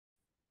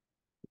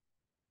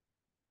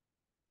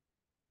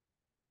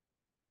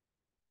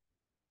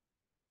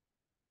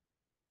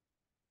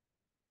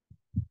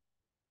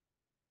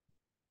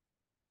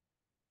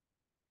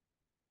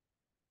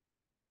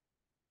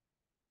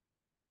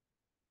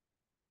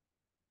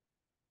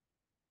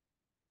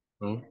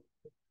Ừ.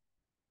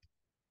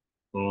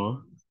 Ừ.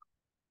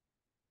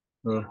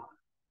 Ừ.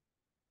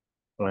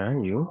 Quá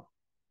dữ.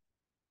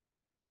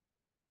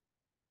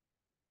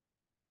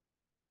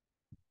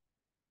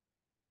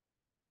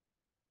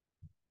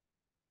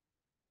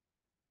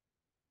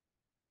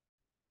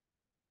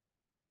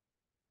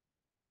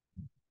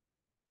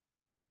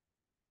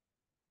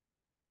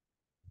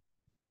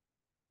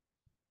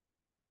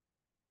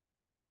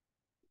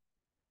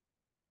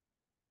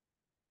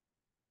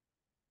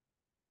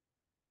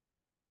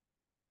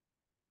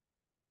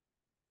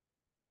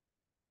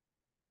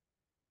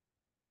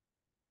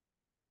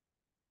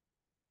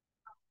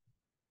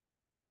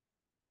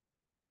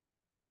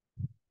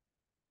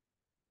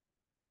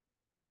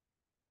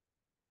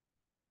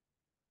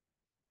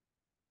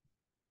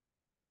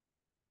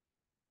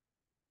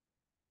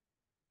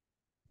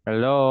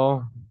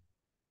 Hello,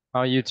 how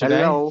are you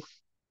today? Hello,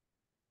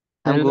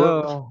 I'm good.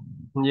 Hello.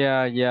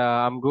 Yeah,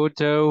 yeah, I'm good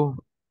too.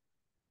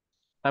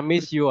 I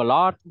miss you a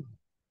lot.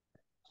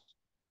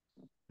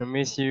 I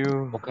miss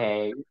you.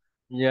 Okay.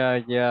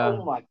 Yeah, yeah.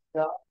 Oh my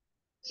God.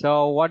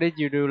 So, what did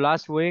you do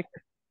last week?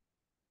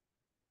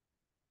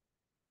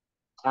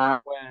 Uh,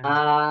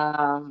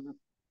 Well,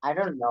 I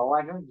don't know.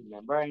 I don't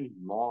remember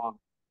anymore.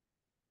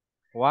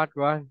 what?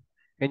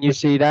 Can you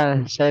see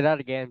that? Say that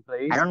again, I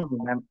please. don't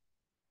remember.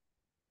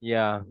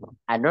 Yeah.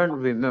 I don't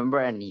remember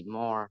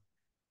anymore.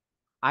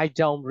 I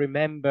don't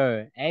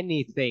remember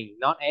anything,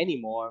 not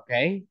anymore,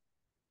 okay?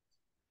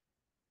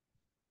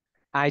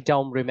 I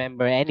don't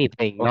remember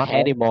anything, not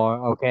Okay.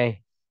 anymore,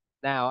 okay?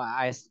 Now,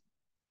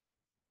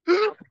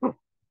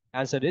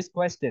 answer this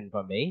question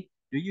for me.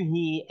 Do you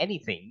hear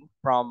anything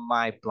from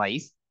my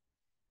place?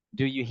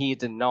 Do you hear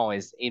the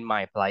noise in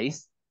my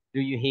place?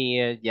 Do you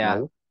hear, yeah,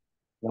 No.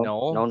 No.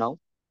 no, No. No.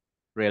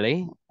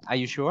 really? Are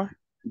you sure?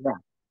 Yeah.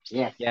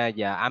 Yes. Yeah,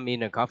 yeah, I'm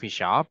in a coffee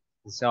shop,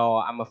 so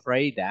I'm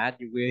afraid that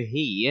you will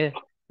hear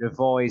the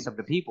voice of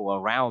the people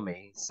around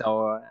me.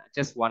 So I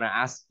just want to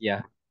ask,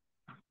 yeah.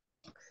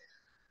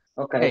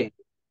 Okay. Okay,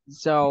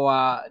 so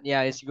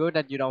yeah, it's good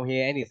that you don't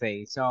hear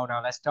anything. So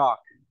now let's talk.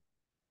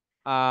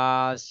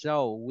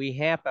 So we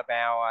have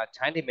about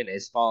 20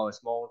 minutes for a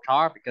small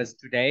talk because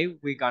today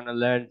we're gonna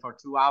learn for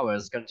 2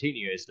 hours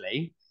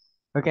continuously.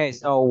 Okay,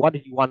 so what do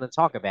you want to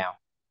talk about?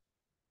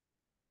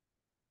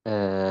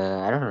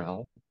 I don't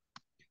know.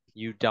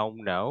 You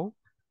don't know?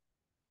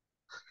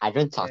 I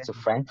don't talk Okay. to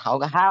friends. How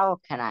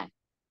can I?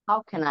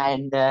 How can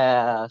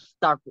I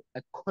start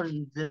a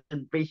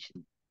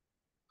conversation?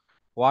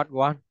 What?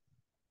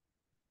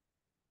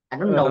 I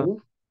don't Uh,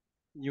 know.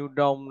 you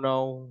don't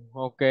know.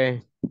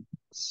 Okay.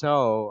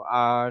 So,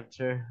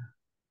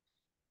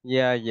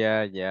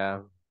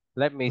 yeah.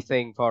 Let me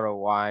think for a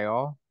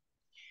while.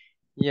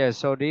 Yeah,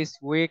 so this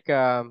week,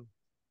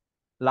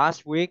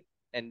 last week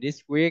and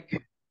this week,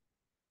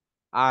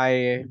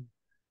 I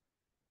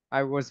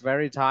I was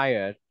very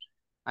tired.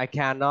 I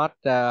cannot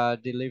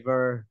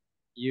deliver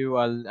you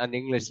an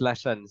English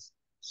lessons.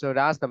 So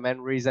that's the main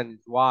reason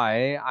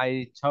why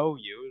I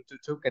told you to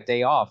took a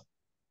day off.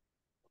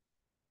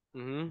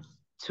 Mm-hmm.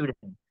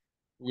 Student.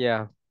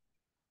 Yeah,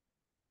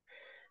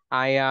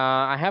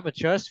 I have a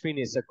just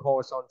finished a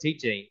course on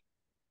teaching.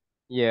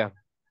 Yeah,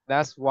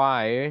 that's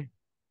why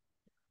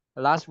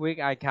last week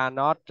I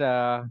cannot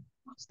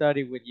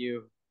study with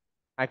you.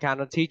 I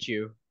cannot teach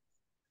you.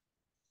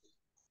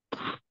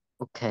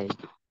 Okay.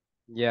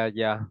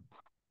 Yeah.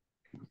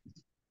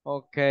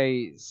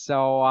 Okay,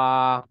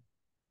 well,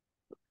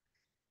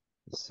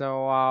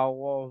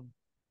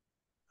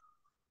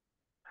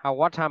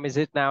 what time is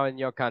it now in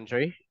your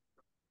country?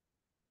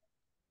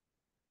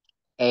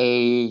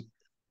 A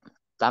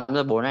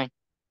 8:04 này.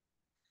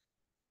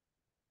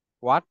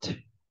 What?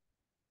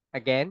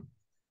 Again?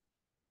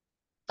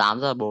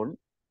 8:04.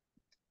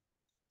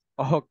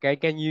 Okay,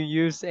 can you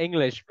use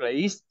English,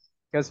 please?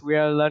 Because we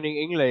are learning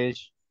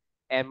English,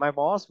 and my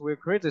boss will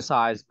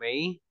criticize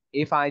me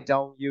if I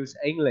don't use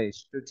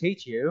English to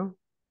teach you.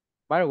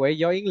 By the way,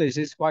 your English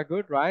is quite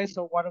good, right?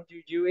 So why don't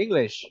you use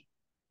English?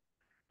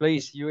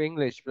 Please, use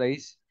English,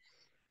 please.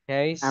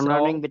 Okay, I'm so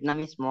learning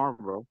Vietnamese more,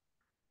 bro.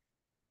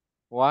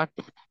 what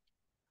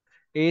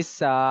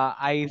is Uh,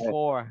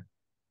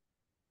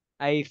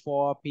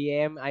 A4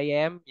 p.m.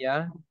 a.m.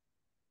 Yeah,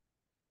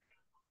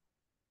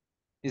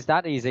 is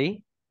that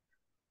easy?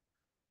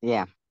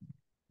 yeah.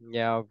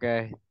 Yeah,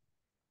 okay.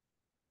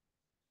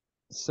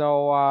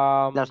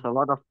 So There's a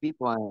lot of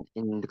people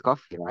in the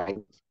coffee, right?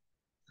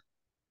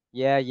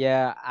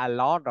 yeah, a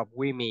lot of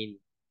women.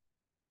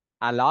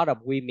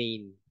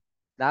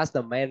 That's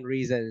the main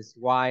reasons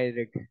why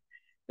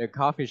the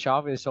coffee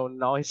shop is so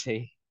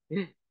noisy.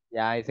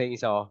 Yeah, I think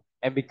so.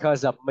 And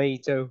because of me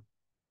too.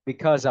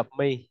 Because of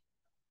me.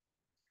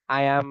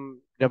 I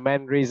am the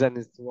main reason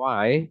is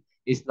why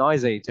it's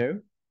noisy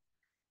too.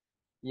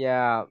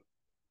 Yeah.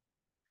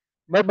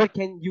 But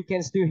can you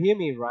can still hear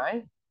me,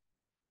 right?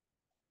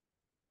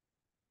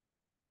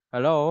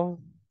 Hello?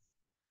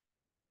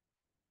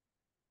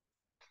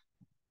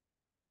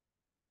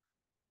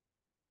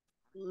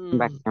 I'm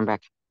back. Mm. I'm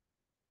back.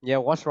 Yeah,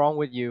 what's wrong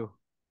with you?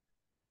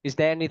 Is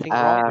there anything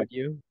wrong Uh, with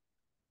you?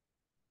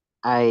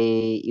 I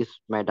use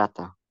my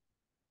data.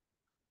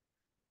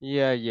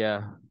 Yeah,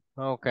 yeah.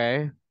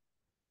 Okay.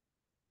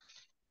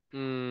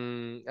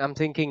 I'm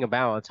thinking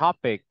about a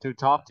topic to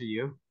talk to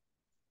you.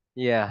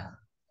 Yeah.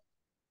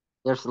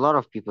 There's a lot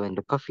of people in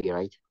the coffee,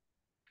 right?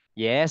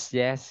 Yes,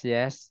 yes,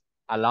 yes.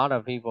 A lot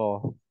of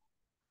people.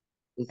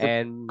 Is the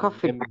And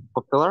coffee that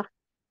popular?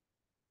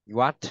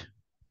 what?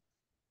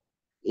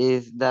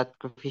 Is that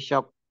coffee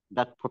shop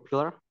that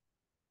popular?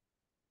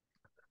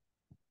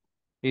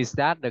 Is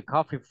that the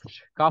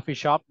coffee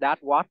shop that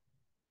what?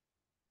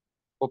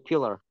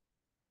 Popular.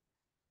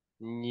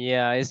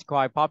 Yeah, it's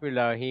quite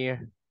popular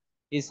here.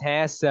 It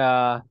has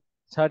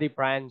 30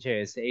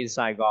 branches in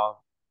Saigon.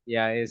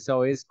 Yeah,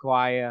 so it's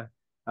quite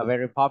a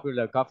very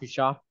popular coffee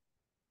shop.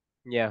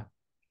 Yeah.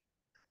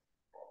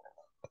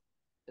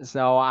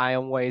 So I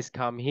always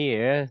come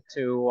here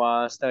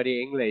to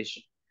study English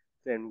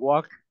and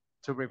work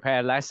to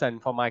prepare lesson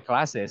for my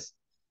classes.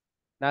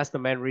 That's the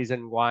main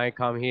reason why I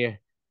come here.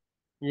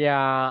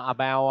 Yeah,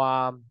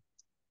 about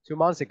 2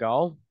 months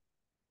ago,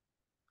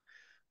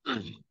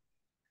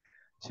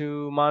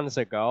 2 months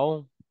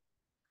ago,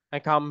 I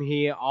come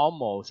here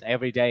almost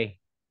every day.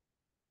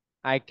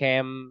 I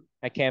came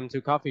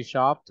to coffee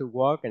shop to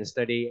work and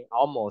study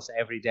almost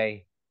every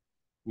day.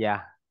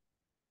 Yeah,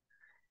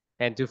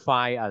 and to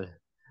find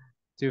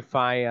to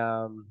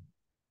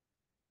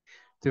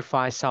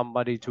find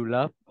somebody to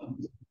love.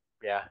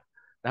 Yeah,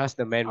 that's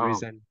the main Oh,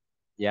 reason.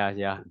 Yeah,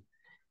 yeah.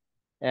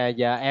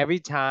 Yeah, every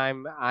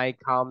time I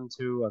come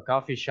to a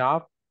coffee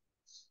shop,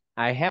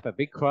 I have a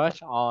big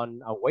crush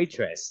on a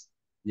waitress.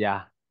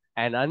 Yeah,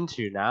 and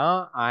until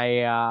now,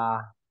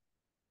 I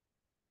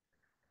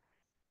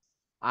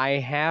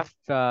have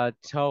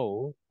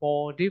told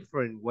 4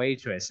 different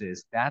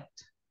waitresses that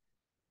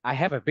I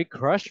have a big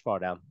crush for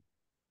them.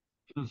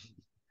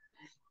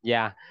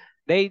 Yeah,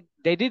 they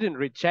didn't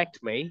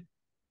reject me,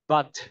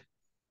 but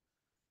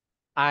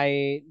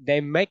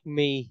they make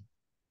me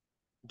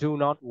do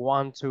not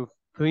want to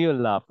feel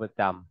in love with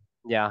them.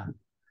 Yeah,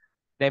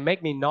 they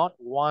make me not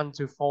want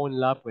to fall in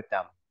love with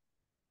them.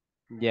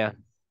 Yeah,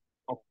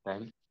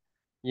 okay.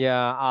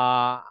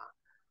 yeah.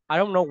 I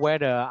don't know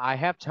whether I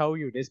have told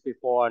you this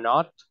before or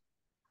not.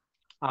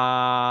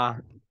 Uh,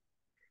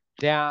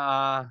 there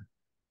are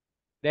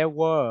there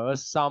were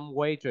some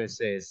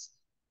waitresses.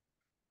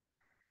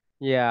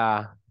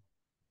 Yeah,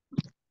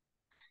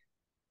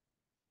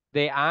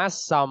 they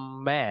asked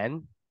some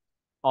men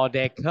or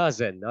their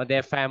cousin or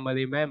their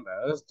family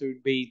members to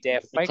be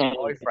their You fake tell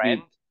boyfriend.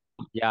 me,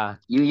 Yeah,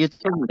 you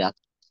tell me that.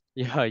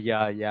 yeah,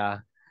 yeah, yeah.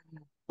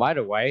 By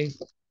the way,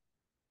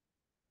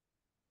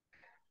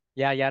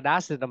 yeah, yeah,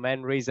 that's the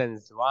main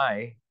reasons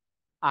why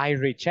I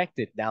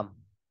rejected them.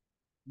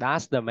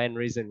 That's the main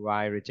reason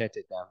why I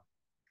rejected them.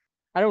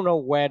 I don't know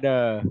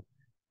whether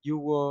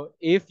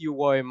if you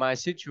were in my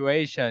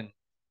situation,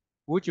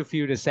 would you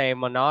feel the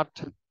same or not?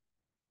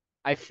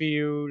 I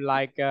feel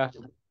like,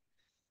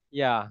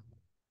 yeah,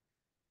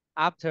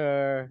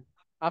 after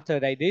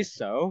they did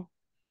so,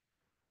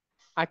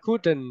 I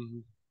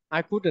couldn't,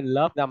 I couldn't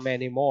love them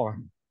anymore.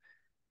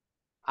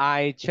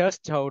 I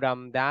just told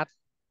them that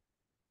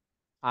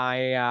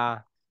I, uh,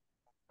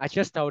 I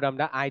just told them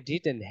that I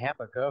didn't have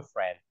a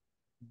girlfriend,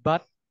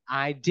 but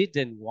I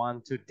didn't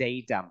want to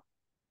date them.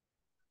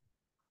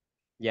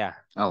 Yeah,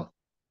 Oh,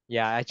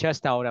 yeah, I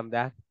just told them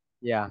that.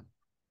 Yeah,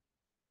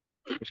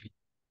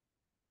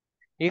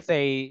 if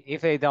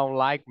they don't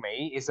like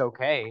me, it's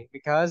okay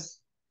because,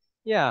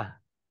 yeah,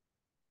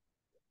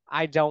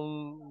 I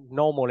don't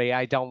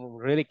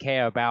really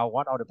care about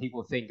what other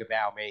people think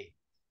about me.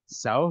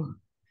 So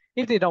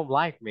if they don't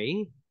like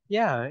me,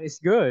 yeah, it's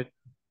good.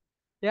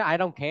 Yeah, I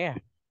don't care.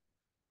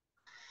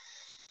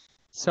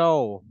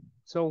 So,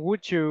 so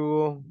would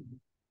you,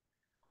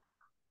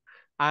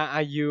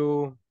 are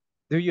you,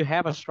 do you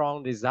have a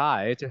strong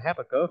desire to have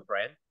a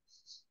girlfriend?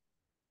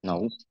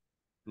 no,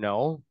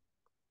 No.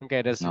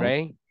 Okay, that's no.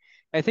 right.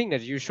 I think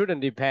that you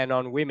shouldn't depend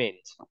on women.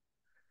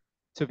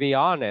 To be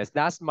honest,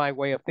 that's my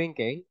way of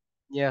thinking.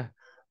 Yeah.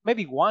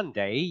 Maybe one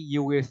day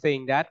you will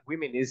think that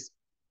women is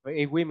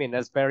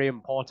very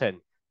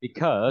important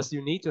because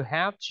you need to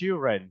have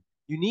children.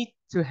 You need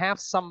to have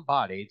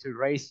somebody to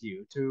raise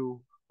you,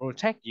 to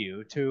protect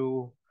you,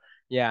 to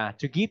yeah,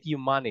 to give you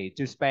money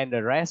to spend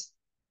the rest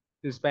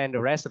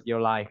of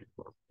your life.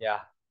 Yeah.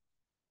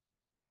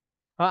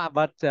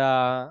 But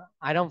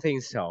I don't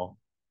think so.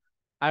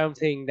 I don't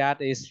think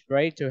that it's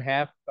great to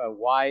have a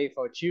wife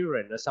or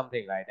children or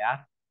something like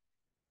that.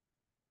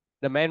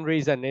 The main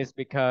reason is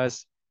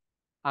because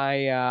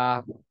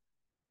I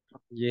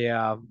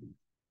yeah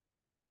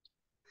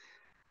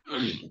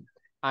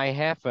I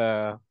have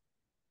a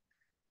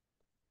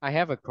I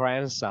have a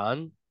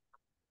grandson.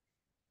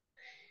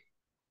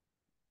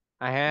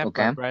 I have a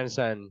Okay.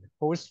 grandson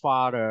whose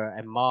father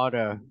and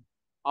mother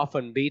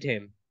often beat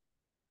him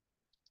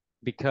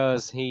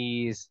because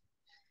he's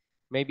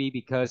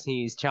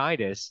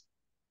childish,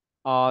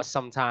 or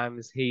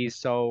sometimes he's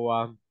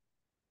so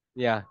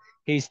yeah,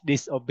 he's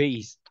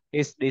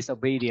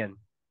disobedient.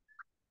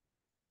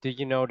 Do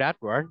you know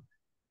that word?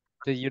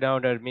 Do you know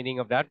the meaning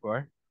of that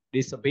word?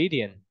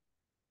 disobedient.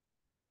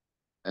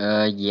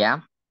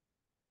 Yeah.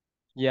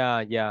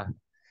 Yeah, yeah,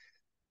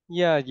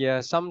 yeah,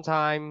 yeah.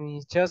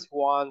 Sometimes he just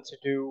wants to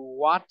do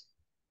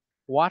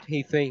what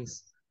he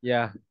thinks.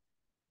 Yeah,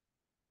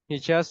 he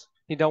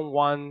don't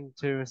want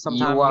to. You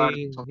Sometimes are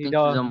talking to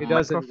the he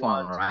doesn't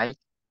microphone, want right?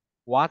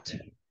 what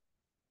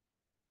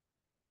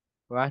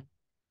what.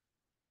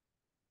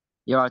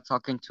 You are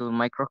talking to a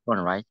microphone,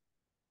 right?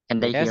 Can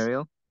they hear Yes,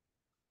 you?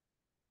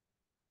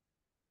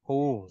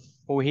 who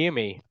who hear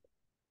me?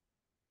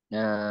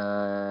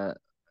 Uh,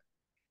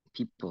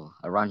 People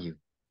around you.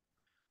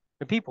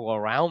 The people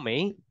around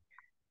me.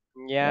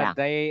 Yeah, Yeah.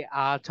 they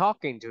are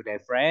talking to their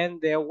friend.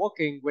 They're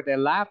working with their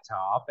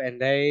laptop, and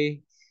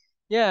they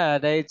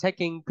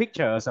taking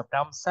pictures of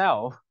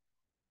themselves.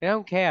 They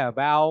don't care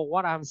about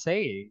what I'm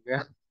saying.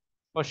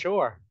 For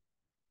sure.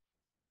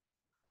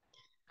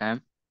 Okay.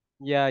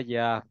 Yeah,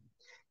 yeah.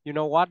 You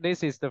know what?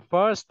 This is the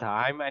first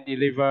time I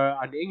deliver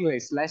an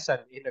English lesson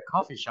in a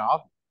coffee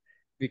shop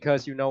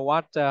because you know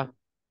what?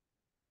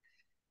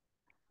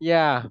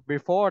 Yeah,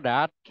 before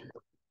that,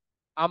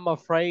 I'm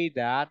afraid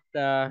that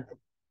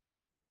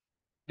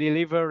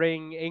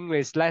delivering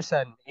English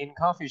lesson in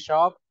coffee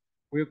shop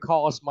will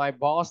cause my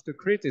boss to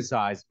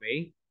criticize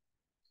me.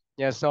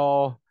 Yeah,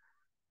 so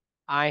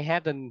I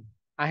hadn't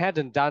I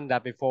hadn't done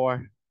that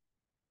before,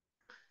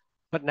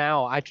 but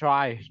now I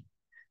try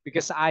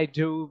because I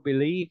do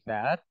believe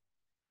that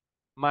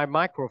my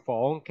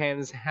microphone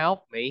can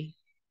help me,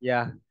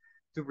 yeah,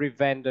 to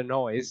prevent the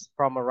noise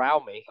from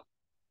around me.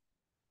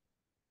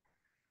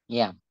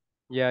 Yeah.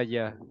 Yeah,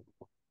 yeah.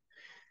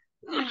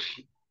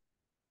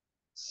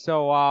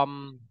 So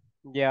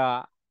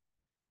yeah,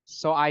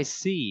 so I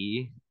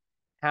see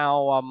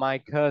how my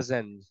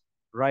cousins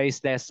raise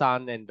their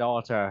son and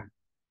daughter,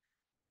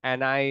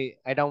 and I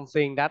don't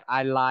think that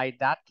I like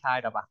that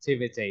kind of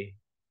activity.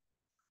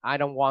 I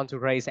don't want to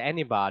raise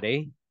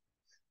anybody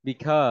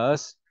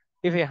because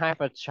if you have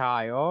a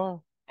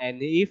child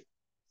and if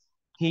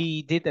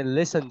he didn't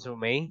listen to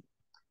me,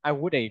 I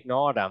would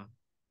ignore them.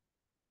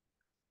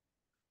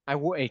 I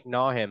would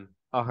ignore him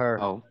or her.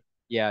 Oh.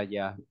 Yeah,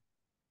 yeah.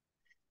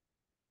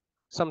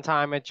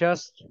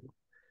 Sometimes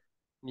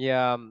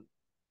yeah,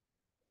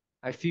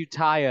 I feel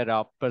tired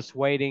of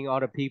persuading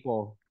other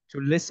people to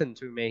listen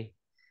to me.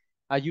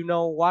 You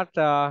know what?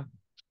 I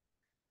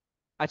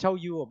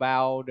told you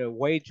about the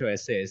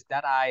waitresses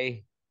that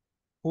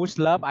whose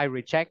love I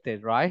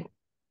rejected, right?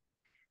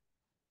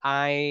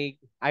 I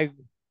I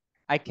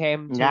I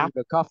came Yeah. to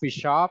the coffee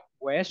shop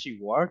where she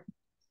worked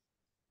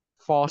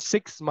for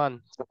 6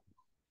 months.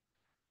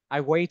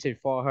 I waited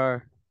for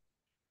her.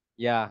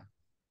 Yeah,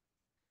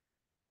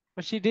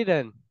 but she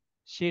didn't.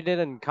 She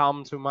didn't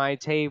come to my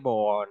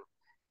table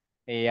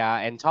yeah,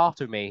 and talk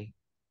to me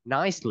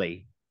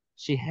nicely.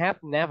 She had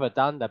never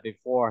done that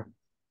before.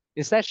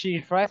 Instead, she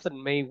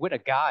threatened me with a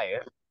guy,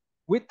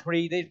 with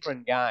three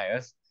different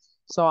guys.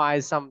 So I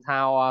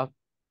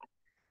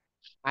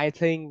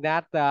think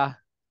that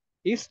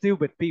if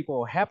stupid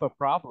people have a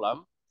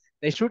problem,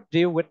 they should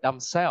deal with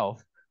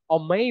themselves. Or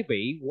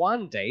maybe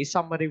one day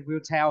somebody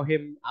will tell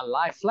him a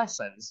life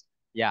lessons.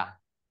 Yeah,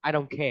 I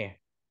don't care.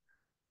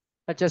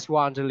 I just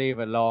want to live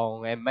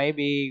alone. And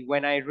maybe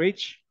when I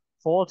reach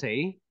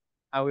 40,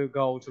 I will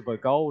go to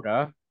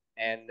Pagoda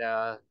and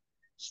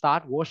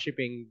start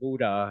worshiping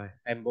Buddha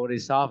and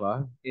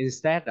Bodhisattva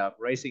instead of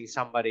raising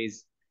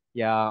somebody's,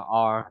 yeah,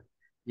 or,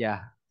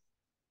 yeah,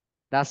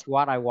 that's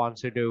what I want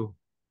to do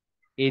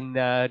in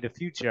the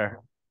future.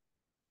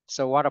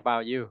 So, what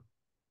about you?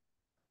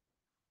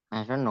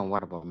 I don't know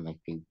what about my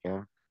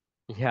future.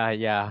 Yeah,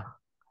 yeah.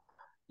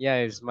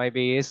 Yes,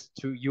 maybe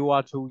you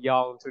are too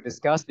young to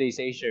discuss this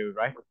issue,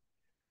 right?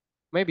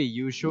 Maybe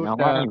you should, No,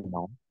 I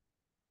know.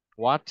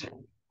 what?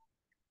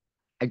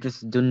 I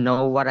just don't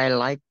know what I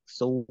like,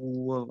 so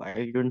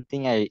I don't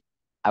think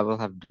I will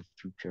have the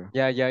future.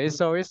 Yeah, yeah.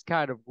 So it's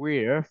kind of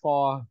weird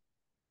for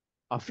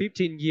a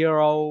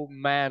 15-year-old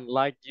man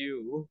like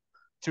you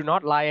to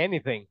not like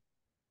anything.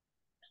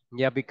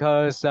 Yeah,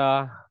 because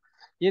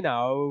you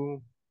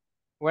know,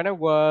 when I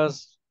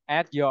was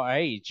at your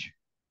age,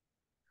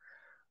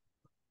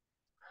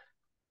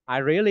 I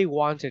really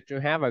wanted to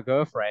have a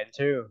girlfriend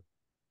too,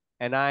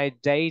 and I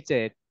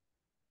dated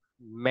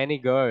many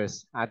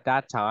girls at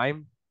that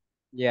time.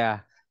 Yeah,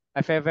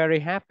 I felt very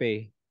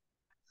happy.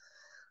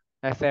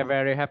 I felt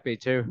very happy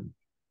too.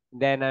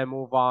 Then I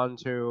move on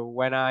to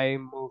when I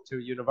moved to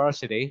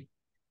university.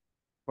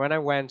 When I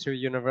went to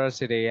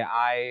university,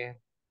 I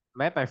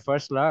met my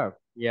first love.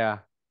 Yeah,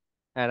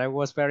 and I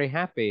was very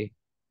happy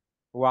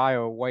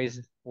while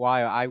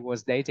I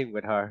was dating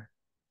with her.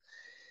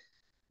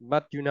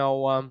 But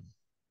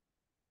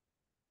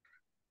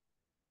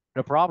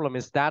the problem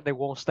is that they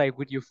won't stay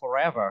with you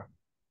forever.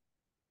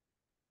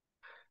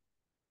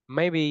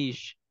 Maybe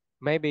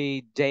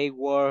maybe they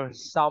were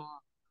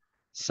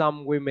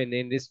some women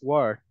in this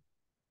world.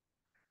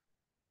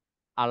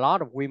 A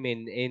lot of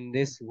women in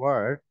this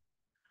world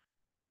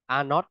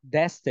are not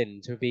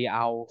destined to be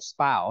our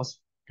spouse.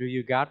 Do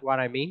you got what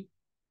I mean?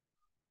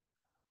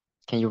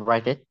 Can you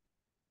write it?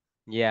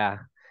 Yeah.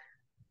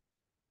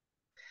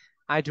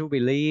 I do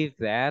believe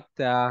that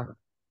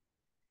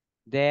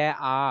there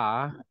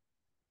are,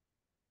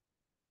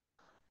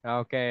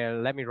 okay,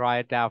 let me write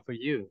it down for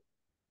you.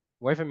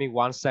 Wait for me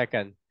 1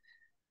 second.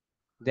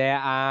 There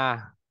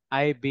are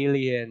 8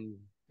 billion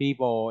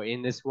people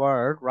in this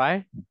world,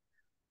 right?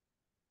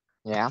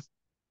 Yeah.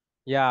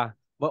 Yeah,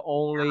 but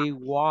only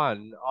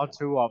one or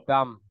two of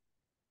them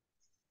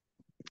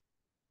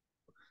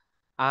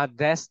are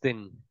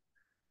destined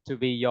to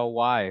be your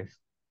wife.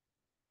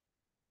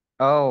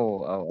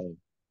 Oh, oh,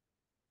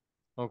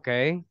 oh.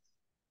 Okay?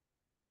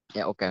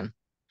 Yeah, okay.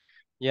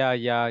 Yeah,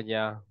 yeah,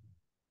 yeah.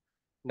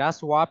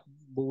 That's what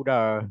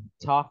Buddha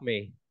taught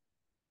me.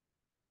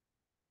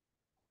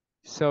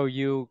 So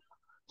you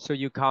so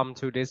you come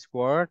to this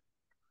world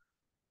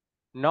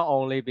not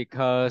only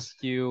because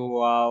you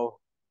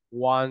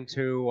want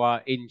to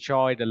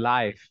enjoy the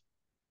life,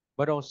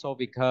 but also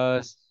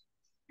because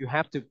you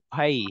have to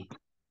pay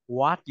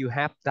what you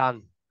have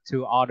done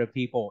to other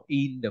people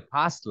in the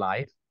past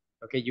life.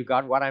 Okay, you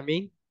got what I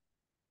mean?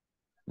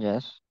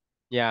 Yes.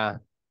 Yeah.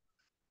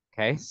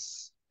 Okay.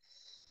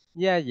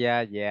 Yeah,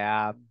 yeah,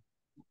 yeah.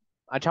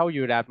 I told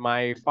you that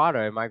my father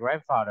and my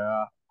grandfather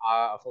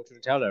are a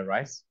fortune teller,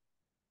 right?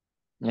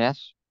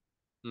 Yes.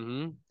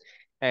 Mm-hmm.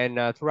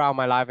 And throughout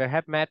my life, I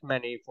have met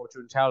many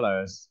fortune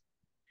tellers,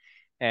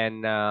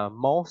 and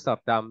most of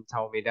them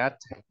told me that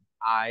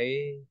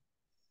I,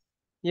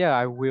 yeah,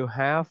 I will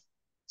have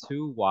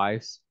two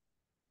wives.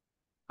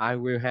 I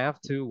will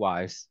have two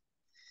wives.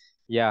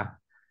 Yeah,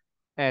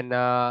 and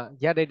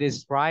yeah, they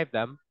describe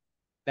them.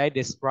 They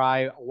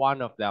describe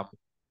one of them.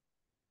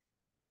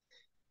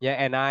 Yeah,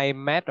 and I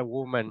met a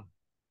woman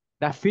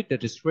that fit the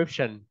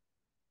description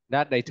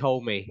that they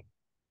told me.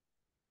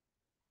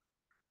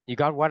 You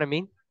got what I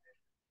mean?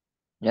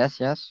 Yes.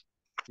 Yes.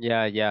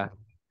 Yeah, yeah.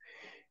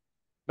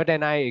 But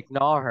then I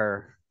ignore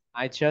her.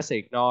 I just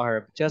ignore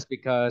her just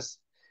because,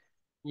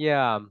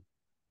 yeah,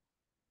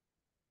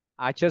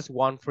 I just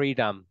want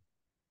freedom.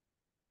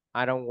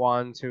 I don't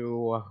want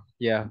to,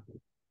 yeah,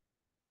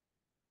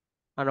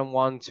 I don't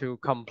want to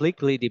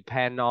completely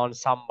depend on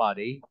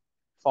somebody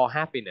for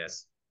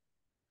happiness.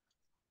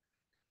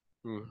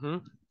 Mm-hmm.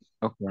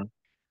 Okay.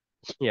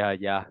 Yeah,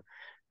 yeah.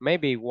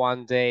 Maybe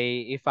one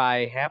day if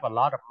I have a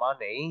lot of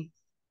money,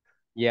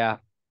 yeah,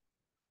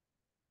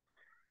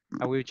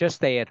 I will just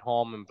stay at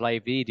home and play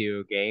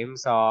video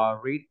games or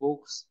read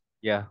books.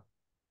 Yeah,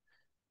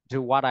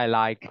 do what I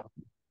like.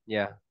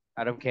 Yeah,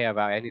 I don't care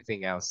about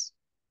anything else.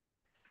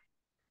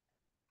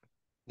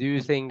 Do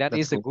you think that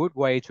That's is a cool. good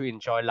way to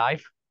enjoy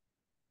life?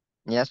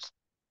 Yes.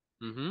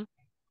 Mm-hmm.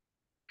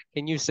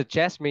 Can you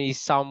suggest me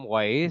some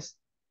ways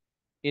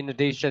in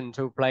addition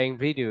to playing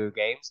video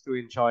games to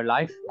enjoy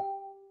life?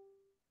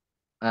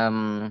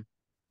 Um,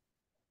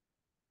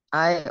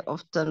 I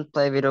often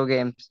play video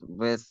games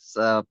with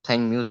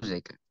playing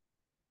music,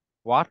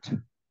 What?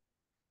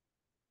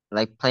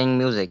 like playing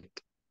music.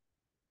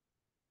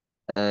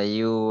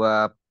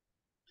 You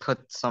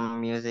put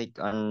some music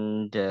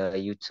on the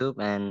YouTube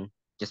and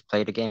just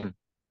play the game.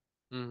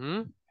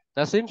 Mm-hmm.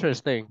 That's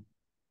interesting.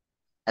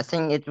 I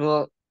think it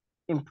will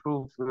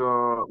improve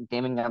your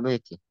gaming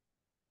ability.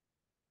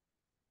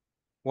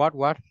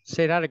 What?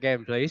 Say that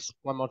again, please.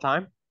 One more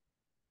time.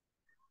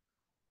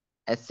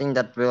 I think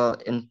that will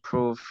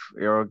improve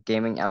your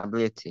gaming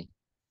ability.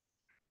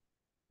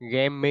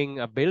 Gaming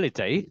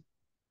ability.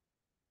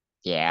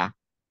 Yeah.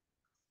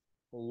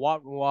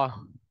 What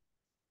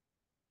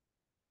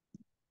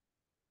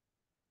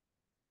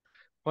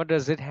what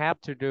does it have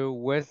to do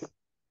with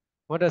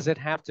what does it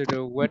have to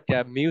do with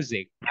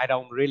music? I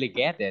don't really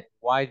get it.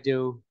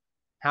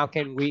 How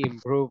can we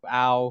improve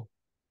our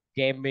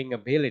gaming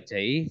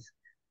abilities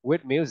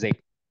with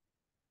music?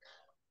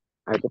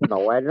 I don't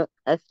know.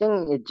 I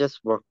think it just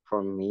worked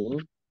for me.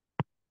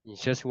 It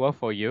just work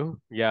for you?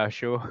 Yeah,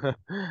 sure.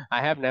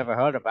 I have never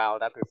heard about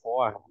that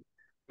before.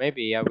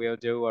 Maybe I will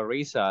do a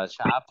research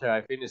after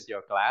I finish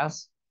your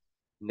class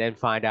and then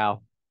find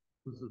out.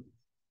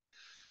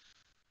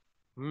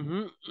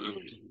 hmm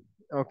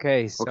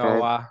Okay, so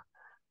Okay.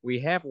 we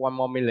have 1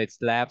 more minute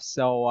left.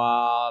 So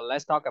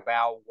let's talk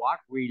about what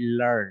we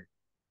learned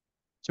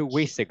 2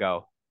 weeks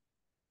ago.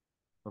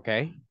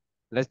 Okay,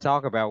 let's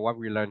talk about what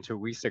we learned 2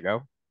 weeks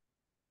ago.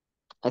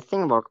 I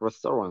think about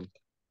restaurant,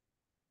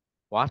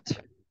 What?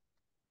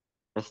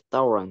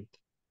 restaurant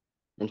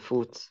and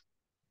foods,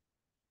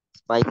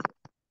 spice.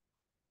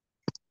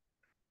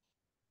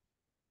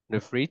 The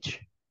fridge?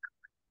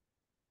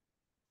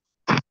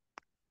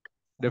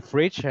 The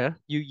fridge, huh?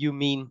 You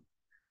mean?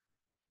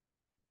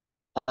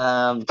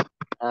 Um,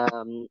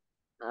 um,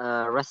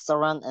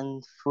 restaurant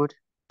and food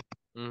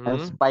and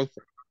Mm-hmm.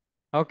 spices.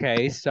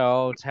 Okay,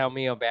 so tell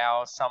me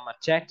about some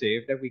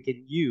adjective that we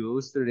can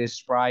use to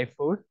describe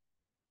food,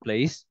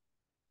 please.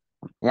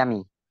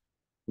 Yummy,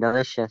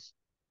 delicious,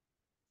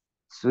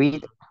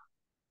 sweet,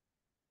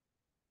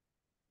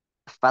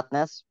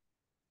 fatness.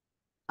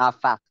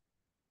 Fat.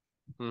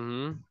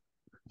 Mm-hmm.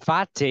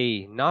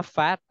 Fatty, not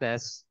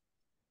fatness.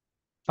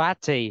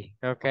 Fatty,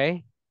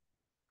 okay.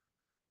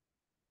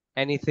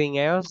 Anything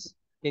else?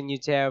 Can you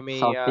tell me?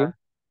 Salty.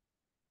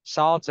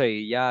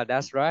 Salty. Yeah,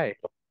 that's right.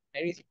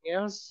 Anything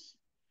else?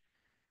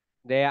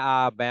 There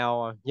are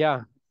about,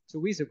 yeah, 2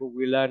 weeks ago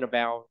we learned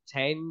about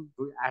 10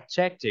 good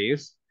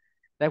adjectives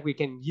that we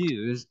can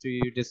use to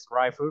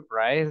describe food,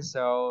 right?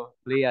 So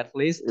please at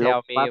least Low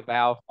tell me fat,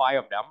 about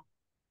five of them.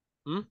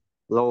 Hmm?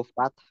 low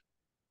fat.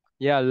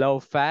 Yeah, low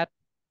fat,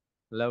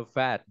 low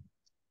fat.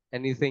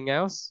 Anything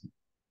else?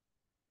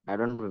 I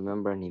don't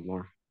remember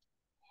anymore.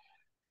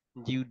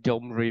 You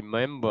don't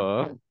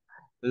remember.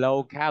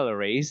 Low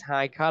calories,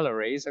 high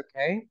calories,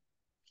 okay?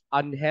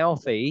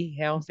 Unhealthy,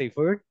 healthy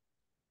food,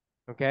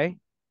 okay?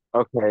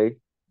 Okay.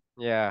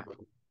 Yeah.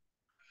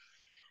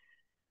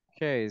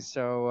 Okay,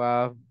 so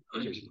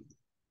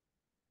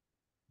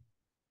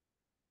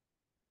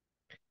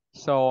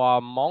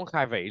món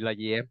khai vị là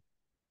gì em?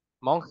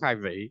 Món khai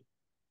vị.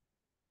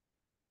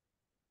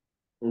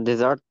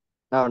 Dessert?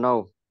 No,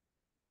 no.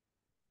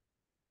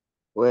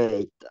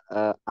 Wait.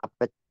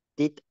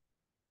 Appetit.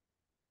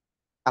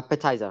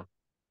 Appetizer.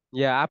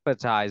 Yeah,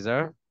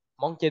 appetizer.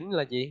 Món chính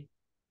là gì?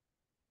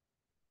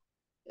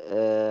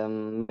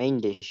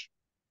 Main dish.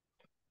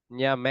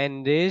 Yeah,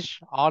 main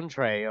dish,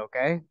 entree,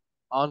 okay?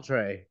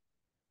 Entree,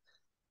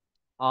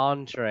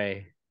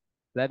 entree.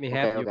 Let me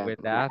help Okay, you okay.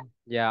 with that.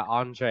 Yeah,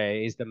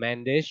 entree is the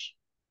main dish.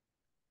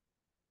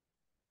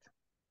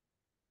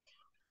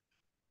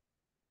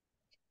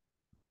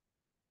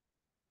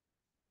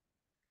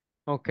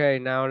 Okay,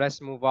 now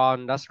let's move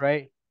on. That's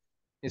right.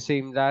 It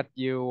seems that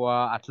you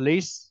at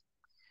least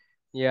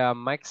yeah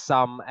make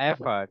some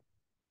effort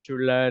to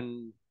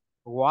learn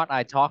what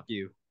I taught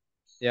you.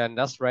 Yeah, and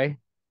that's right.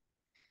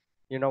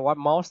 You know what?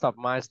 Most of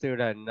my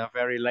students are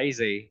very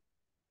lazy.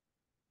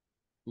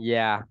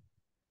 Yeah,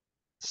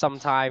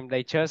 sometimes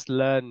they just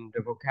learn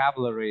the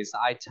vocabularies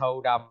I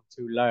told them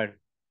to learn,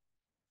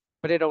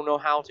 but they don't know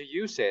how to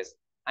use it.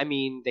 I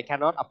mean, they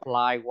cannot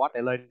apply what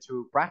they learn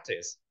to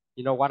practice.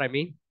 You know what I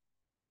mean?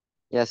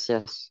 Yes,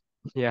 yes.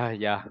 Yeah,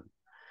 yeah.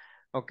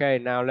 Okay,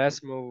 now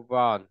let's move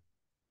on.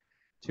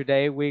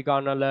 Today we're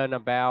gonna learn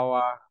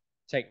about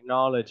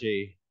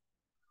technology.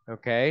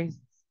 Okay,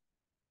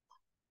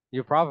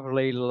 you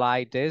probably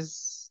like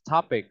this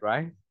topic,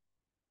 right?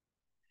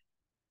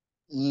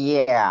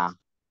 Yeah.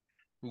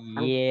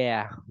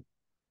 Yeah.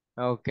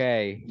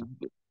 Okay.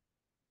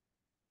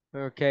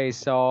 Okay,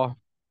 so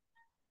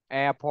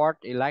airport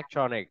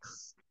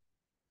electronics.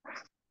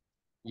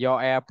 Your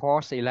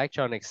airport's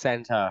electronics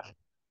center.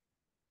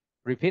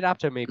 Repeat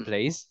after me,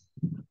 please.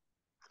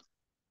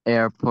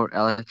 Airport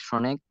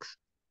electronics.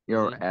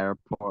 Your Hmm.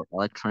 airport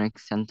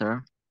electronics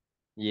center.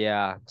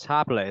 Yeah,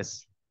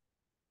 tablets.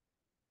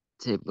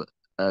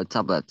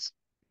 Tablets.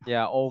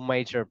 Yeah, all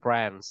major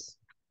brands.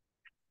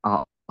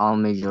 All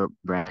major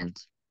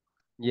brands.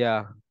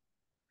 Yeah,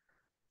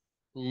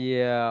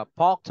 yeah,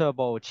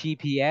 portable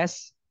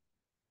GPS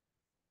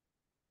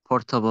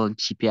Portable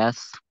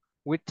GPS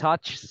with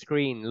touch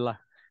screen,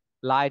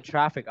 live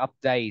traffic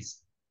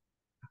updates.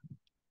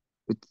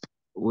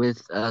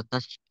 with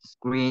touch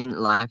screen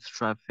live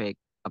traffic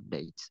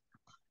updates.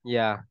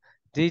 Yeah,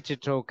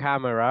 digital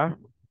camera.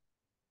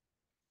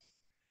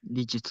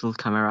 Digital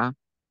camera.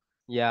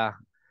 Yeah,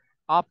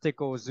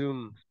 optical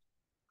zoom.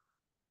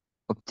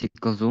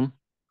 Optical zoom.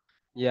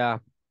 Yeah,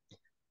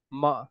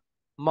 mu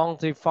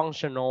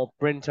multifunctional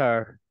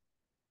printer.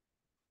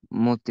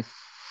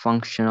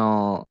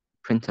 Multifunctional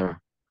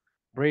printer.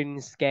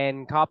 Print,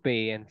 scan,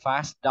 copy, and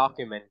fast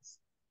documents.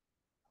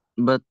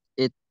 But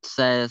it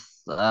says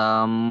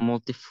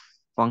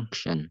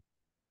multifunction.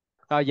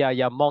 Oh yeah,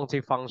 yeah,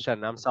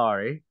 multifunction. I'm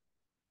sorry.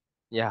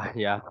 Yeah,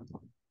 yeah,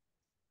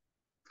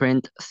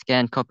 Print,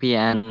 scan, copy,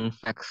 and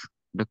fax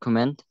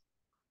document.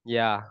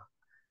 yeah.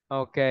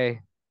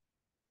 Okay.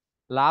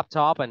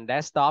 Laptop and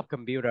desktop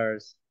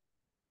computers.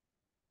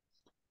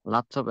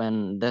 Laptop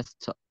and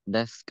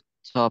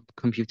desktop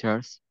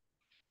computers.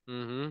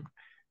 Mm-hmm.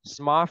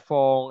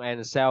 Smartphone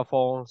and cell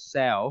phone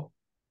cell.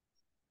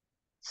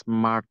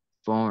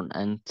 Smartphone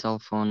and cell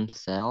phone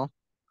cell.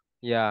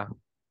 Yeah.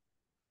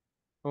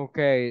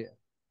 Okay.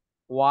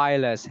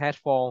 Wireless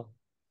headphone.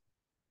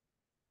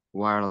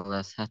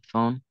 Wireless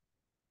headphone.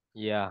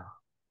 Yeah.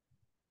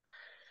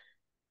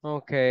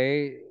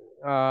 Okay.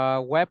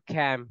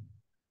 Webcam,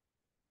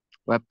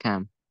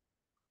 Webcam.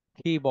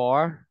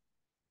 keyboard,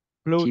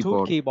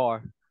 Bluetooth Keyboard.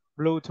 keyboard, Bluetooth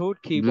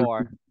Bluetooth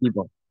keyboard.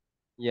 keyboard.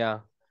 Yeah.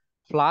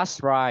 Flash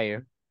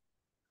drive.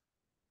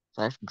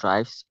 Flash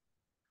drives.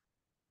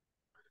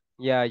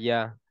 Yeah,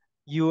 yeah.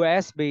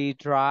 USB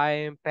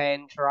drive,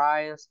 pen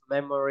drives,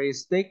 memory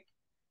stick,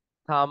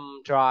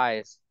 thumb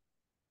drives.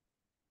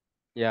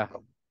 Yeah.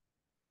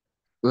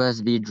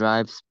 USB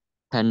drives.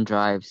 Pen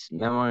drives.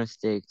 Memory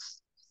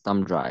sticks.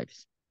 Thumb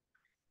drives.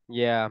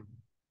 Yeah.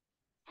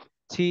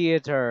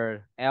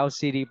 Theater,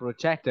 LCD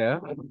projector.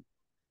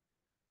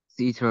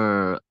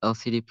 Theater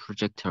LCD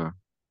projector.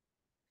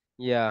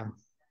 Yeah.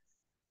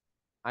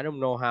 I don't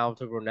know how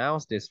to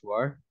pronounce this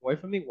word. Wait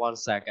for me 1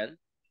 second.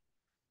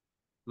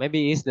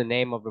 Maybe it's the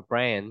name of the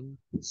brand.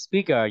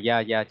 Speaker. Yeah,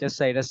 yeah. Just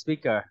say the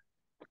speaker.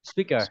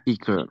 Speaker.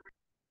 Speaker.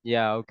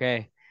 Yeah,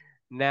 okay.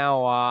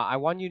 Now, I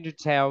want you to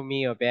tell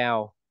me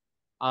about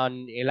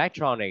on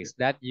electronics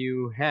that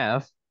you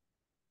have.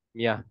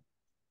 Yeah.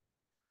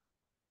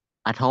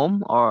 At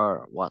home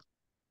or what?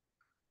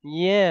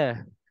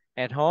 Yeah.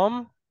 At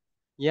home.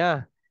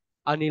 Yeah.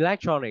 On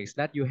electronics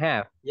that you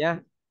have. Yeah.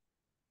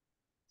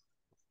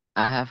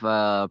 I have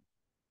a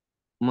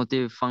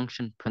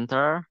multifunction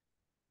printer,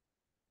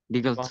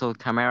 digital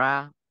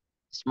camera,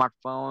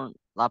 smartphone,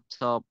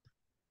 laptop,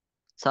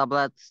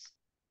 tablets,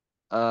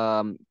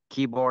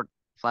 keyboard,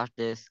 flash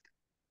disk,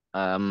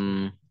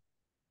 um,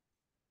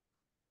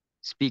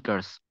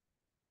 speakers,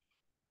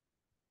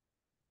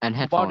 and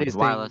About headphones, this thing.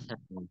 wireless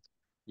headphones.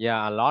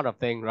 Yeah, a lot of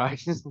things,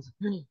 right?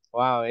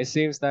 Wow, it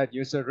seems that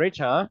you're so rich,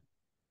 huh?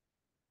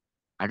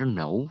 I don't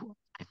know.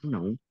 I don't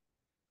know.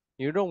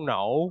 You don't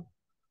know.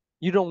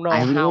 You don't know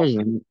I how.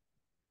 really,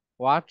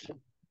 What?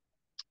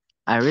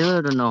 I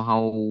really don't know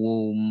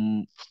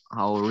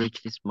how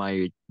rich is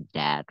my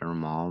dad or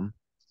mom.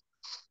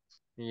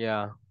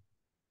 Yeah,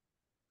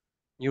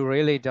 you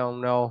really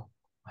don't know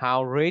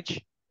how rich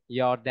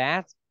your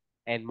dad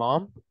and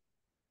mom.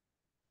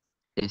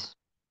 Is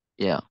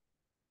yeah.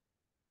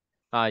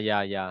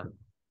 Yeah, yeah.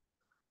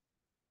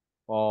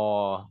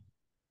 Or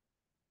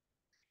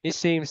it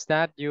seems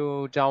that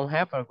you don't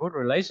have a good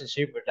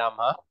relationship with them,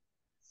 huh?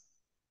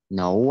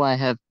 No, I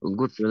have a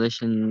good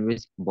relation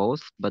with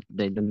both, but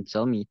they don't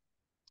tell me.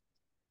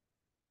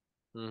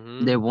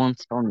 They Mm-hmm. won't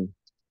tell me.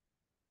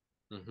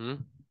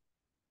 Mm-hmm.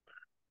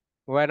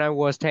 When I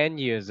was 10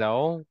 years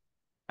old,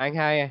 I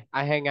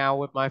hang out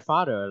with my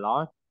father a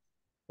lot.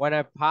 When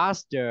I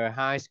passed the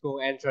high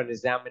school entrance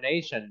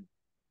examination,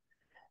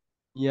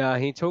 yeah,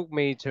 he took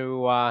me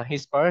to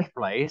his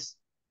birthplace,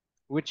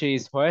 which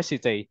is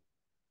varsity.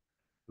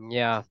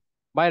 Yeah.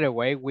 By the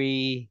way,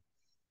 we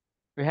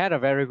had a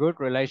very good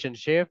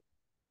relationship.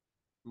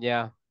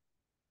 Yeah,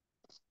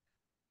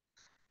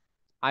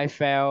 I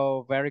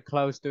felt very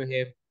close to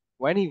him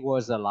when he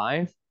was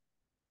alive.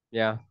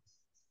 Yeah.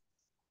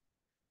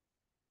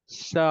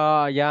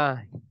 So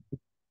yeah,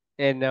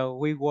 and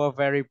we were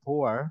very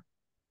poor.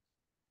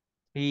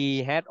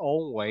 He had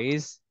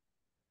always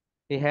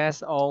he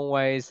has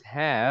always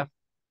have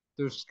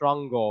to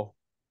struggle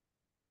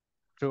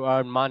to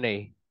earn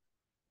money.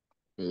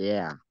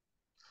 Yeah.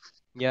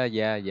 Yeah,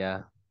 yeah,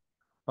 yeah.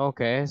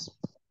 Okay.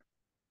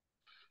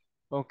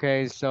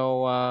 Okay,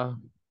 so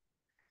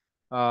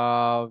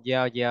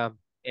yeah, yeah.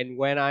 And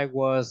when I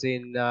was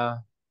in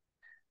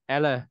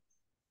Ella,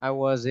 I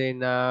was in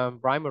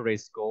primary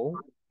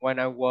school when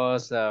I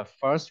was a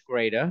first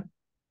grader.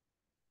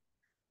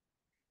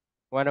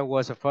 When I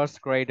was a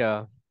first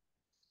grader,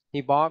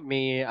 he bought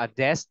me a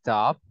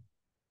desktop.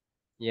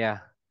 Yeah,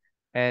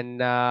 and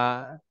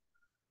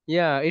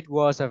yeah, it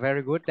was a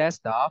very good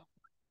desktop.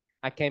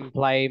 I can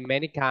play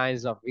many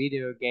kinds of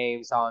video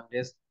games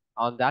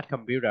on that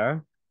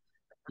computer.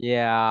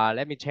 Yeah,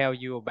 let me tell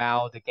you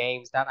about the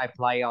games that I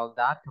play on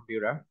that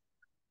computer.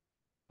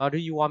 Or do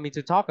you want me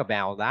to talk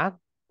about that?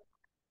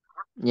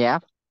 Yeah.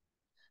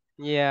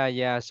 Yeah,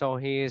 yeah. So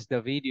here's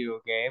the video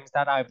games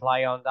that I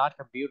play on that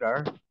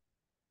computer,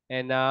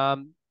 and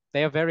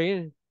they are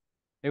very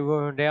they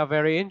are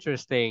very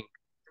interesting.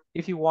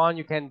 If you want,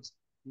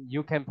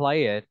 you can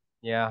play it.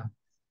 Yeah.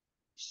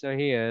 So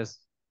here's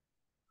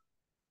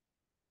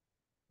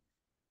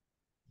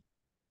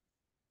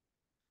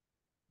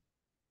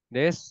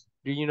this.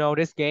 Do you know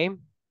this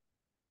game?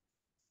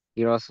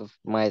 Heroes of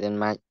Might and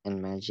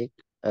Magic.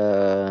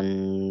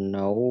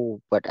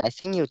 No, but I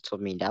think you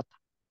told me that.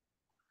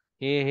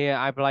 Here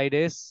I play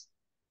this.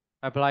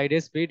 I play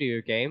this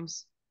video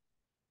games.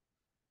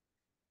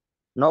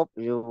 Nope,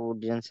 you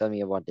didn't tell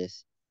me about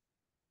this.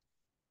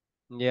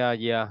 Yeah,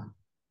 yeah.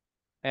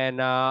 And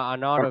And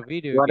another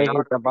video what is game.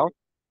 it about?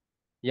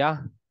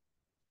 Yeah.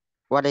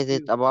 What is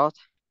it You- about?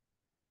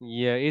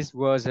 Yeah, it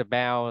was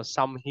about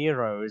some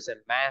heroes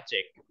and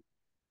magic.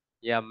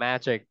 Yeah,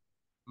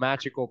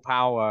 magical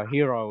power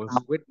heroes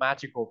with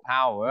magical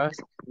powers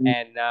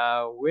and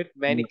with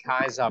many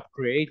kinds of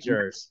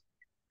creatures.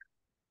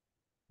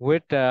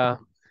 With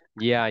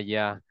yeah,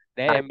 yeah,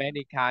 there are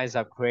many kinds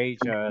of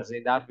creatures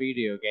in that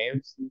video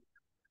games.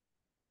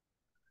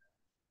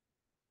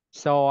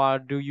 So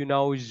do you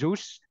know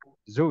Zeus?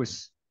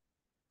 Zeus.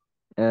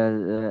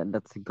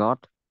 That's a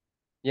god.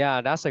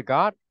 Yeah, that's a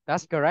god.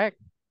 That's correct.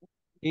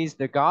 He's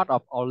the god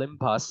of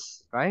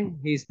Olympus, right?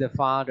 He's the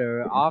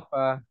father of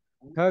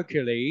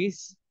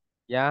Hercules.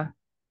 Yeah,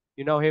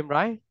 you know him,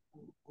 right?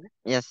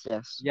 Yes,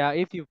 yes. Yeah,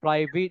 if you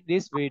play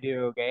this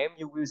video game,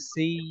 you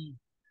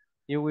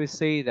will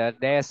see that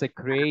there's a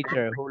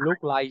creature who look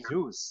like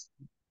Zeus,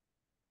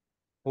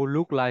 who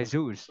look like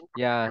Zeus.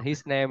 Yeah,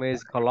 his name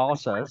is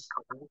Colossus.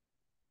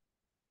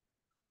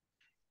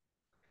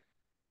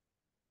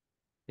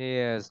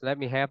 Yes, let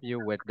me help you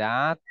with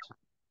that.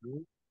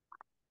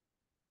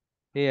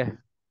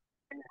 Here,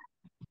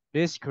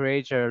 this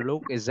creature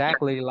look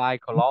exactly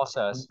like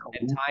Colossus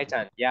and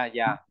Titan. Yeah,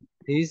 yeah.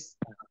 He's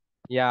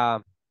yeah,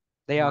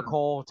 they are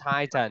called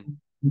Titan.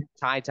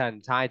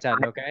 Titan,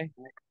 okay?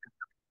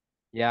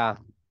 Yeah,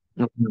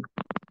 Mhm.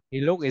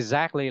 he look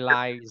exactly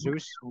like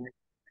Zeus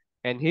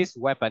and his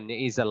weapon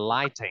is a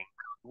lightning.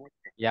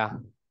 Yeah.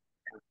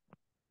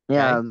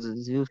 Yeah, Okay.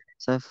 you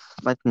have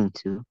fighting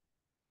too.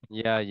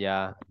 Yeah,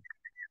 yeah.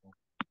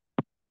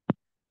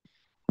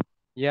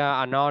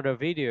 Yeah, another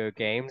video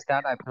games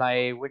that I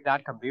play with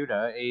that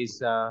computer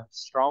is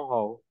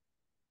Stronghold.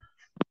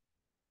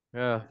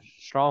 Yeah,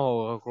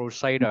 Stronghold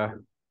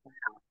Crusader.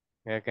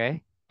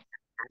 Okay.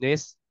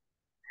 This.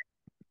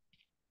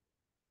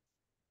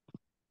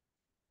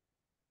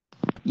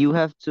 You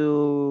have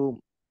to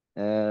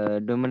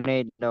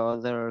dominate the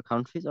other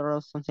countries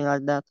or something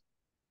like that.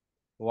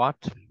 What?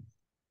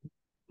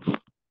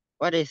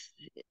 What is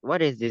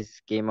what is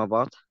this game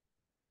about?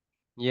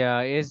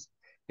 Yeah, it's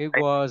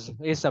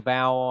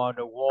about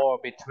the war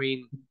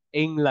between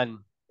England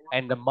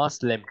and the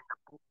Muslim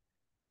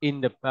in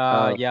the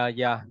Uh, yeah,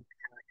 yeah.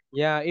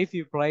 Yeah, if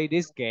you play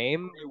this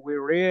game,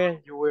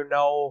 you will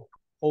know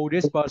who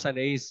this person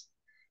is.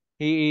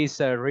 He is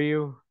a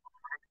real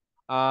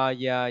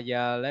yeah,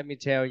 yeah, let me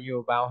tell you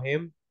about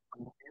him.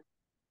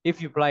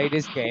 If you play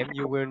this game,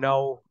 you will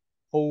know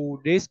who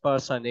this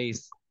person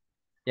is.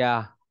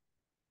 Yeah.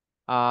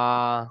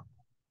 Uh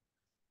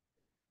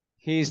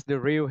he's the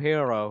real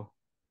hero.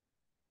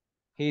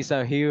 He's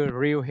a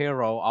real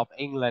hero of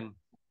England.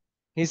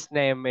 His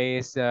name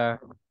is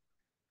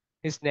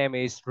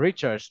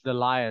Richard the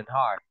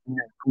Lionheart.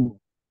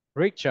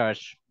 Richard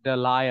the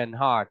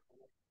Lionheart.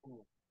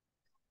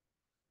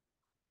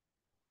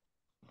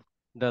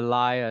 The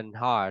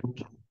Lionheart.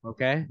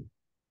 Okay?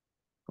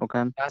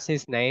 okay, That's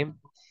his name.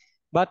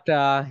 But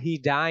he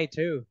died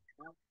too.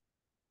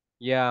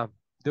 Yeah,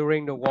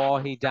 during the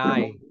war he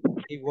died.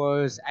 He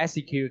was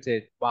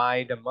executed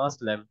by the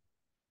Muslim.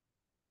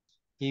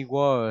 He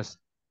was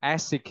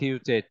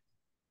executed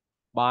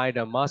by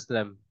the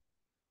Muslim.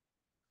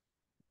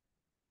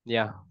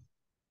 Yeah,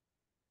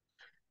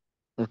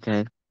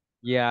 okay.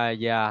 yeah,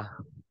 yeah.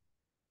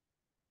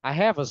 I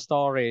have a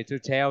story to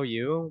tell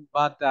you,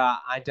 but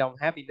I don't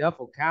have enough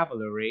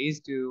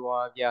vocabularies to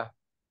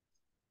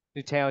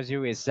to tell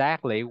you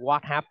exactly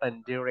what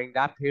happened during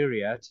that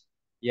period.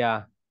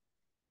 Yeah,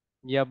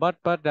 yeah, but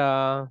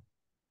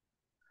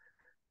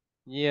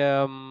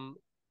yeah,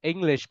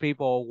 English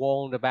people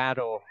won the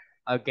battle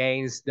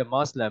against the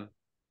Muslim.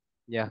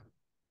 Yeah,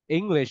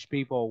 English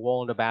people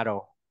won the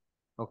battle.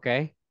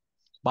 Okay,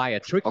 by a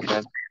trick.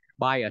 Okay.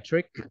 By a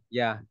trick.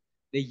 Yeah,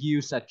 they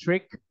use a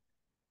trick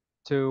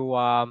to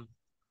um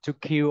to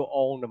kill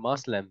all the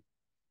Muslim.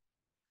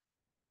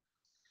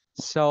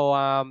 So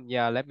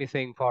yeah, let me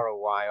think for a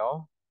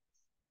while.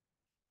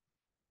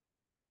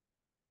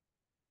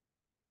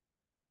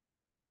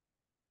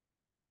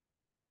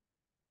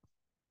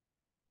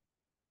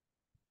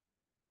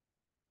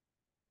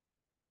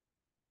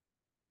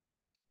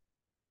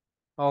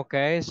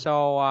 Okay,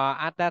 so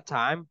at that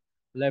time,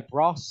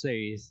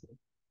 leprosy.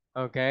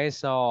 Okay,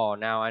 so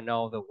now I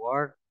know the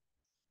word.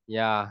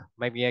 Yeah,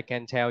 maybe I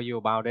can tell you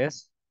about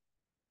this.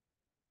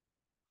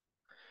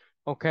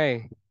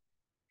 Okay,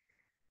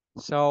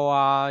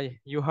 so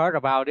you heard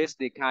about this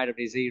the kind of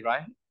disease,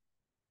 right?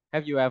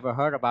 Have you ever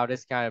heard about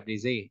this kind of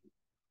disease?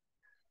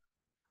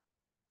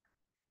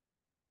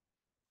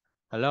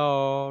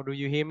 Hello, do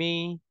you hear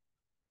me?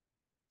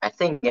 I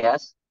think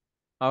yes.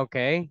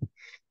 Okay,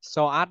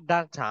 so at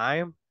that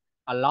time,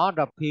 a lot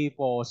of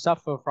people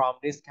suffer from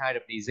this kind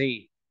of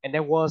disease, and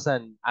there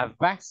wasn't a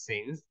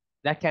vaccine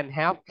that can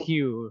help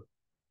cure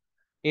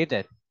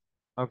it.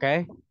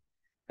 Okay,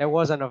 there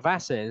wasn't a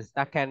vaccine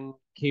that can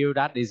cure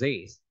that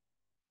disease.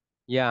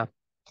 Yeah,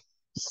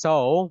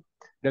 so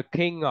the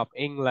King of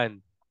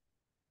England,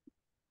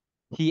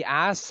 he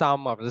asked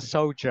some of the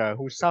soldiers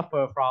who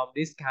suffer from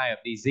this kind of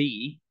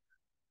disease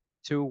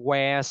to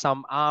wear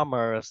some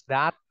armors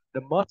that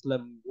the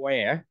Muslim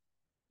wear.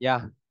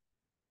 Yeah,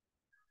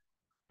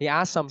 he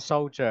asked some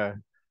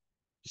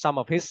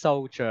of his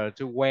soldiers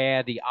to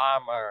wear the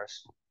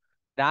armors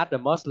that the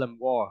Muslim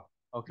wore,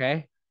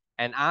 okay,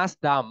 and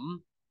asked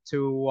them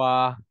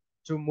to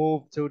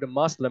move to the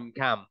Muslim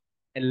camp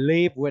and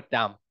live with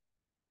them.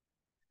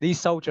 These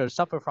soldiers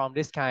suffer from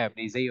this kind of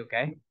disease,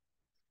 okay? Like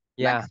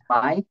Yeah,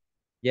 spy.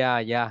 yeah,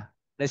 yeah.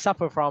 They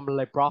suffer from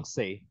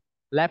leprosy,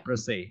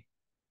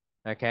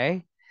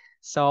 okay?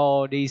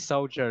 So these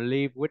soldiers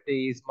live with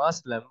these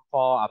Muslims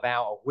for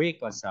about a week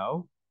or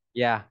so.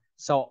 Yeah,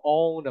 so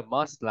all the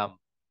Muslims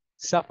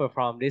suffer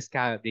from this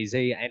kind of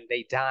disease and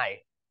they die.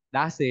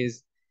 That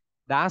is,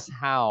 that's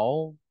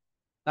how,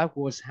 that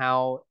was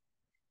how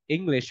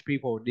English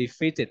people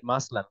defeated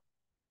Muslim.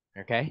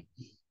 Okay?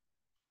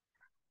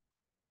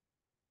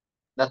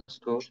 That's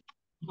cool.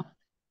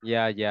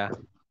 Yeah, yeah.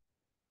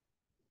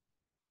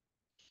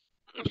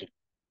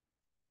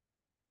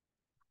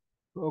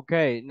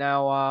 Okay,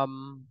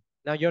 now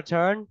your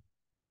turn.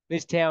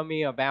 Please tell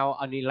me about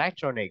an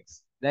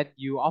electronics that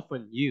you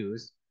often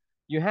use.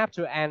 You have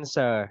to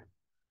answer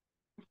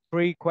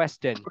three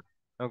questions.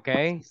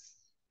 Okay?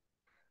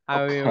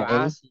 I will Okay.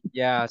 ask,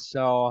 yeah,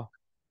 so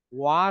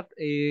what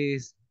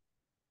is,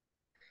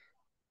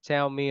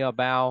 tell me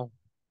about,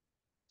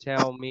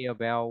 tell me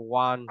about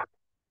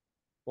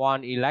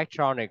one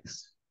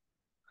electronics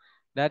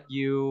that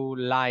you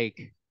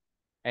like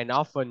and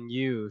often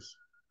use.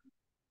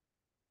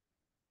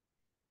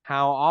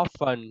 How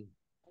often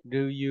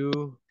do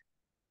you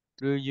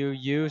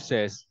use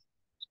it?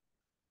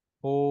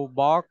 Who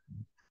bought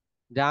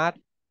that?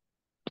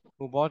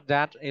 Who bought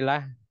that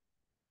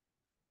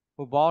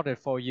who bought it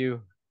for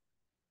you?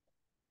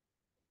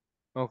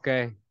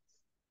 Okay.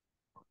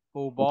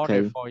 Who bought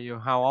it Okay. for you?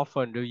 How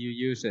often do you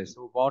use it?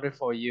 Who bought it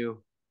for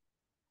you?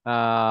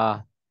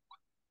 Uh,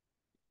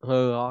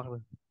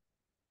 who,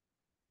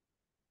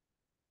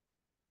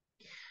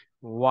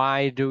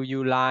 why do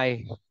you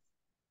like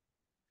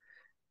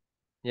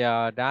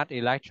that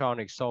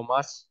electronic so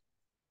much?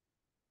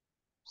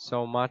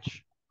 So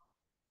much.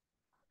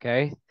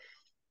 Okay.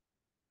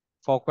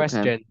 For Okay.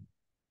 question.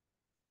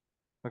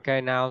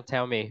 Okay, now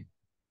tell me.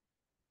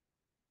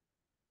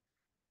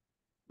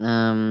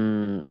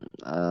 Um.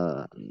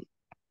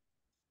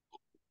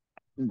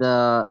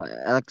 The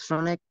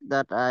electronic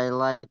that I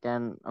like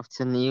and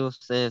often use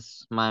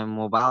is my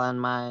mobile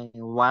and my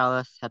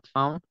wireless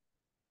headphone.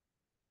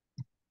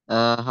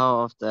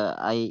 How often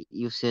I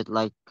use it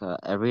like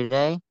every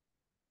day.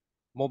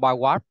 Mobile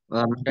what?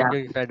 Can Yeah.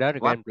 you say that What?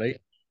 again, please?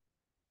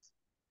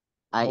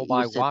 I Mobile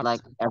use it what?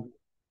 like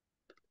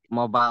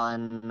mobile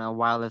and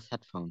wireless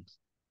headphones.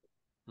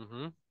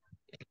 Mm-hmm.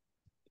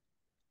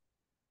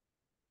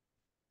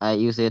 I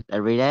use it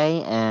every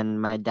day,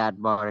 and my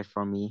dad bought it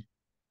for me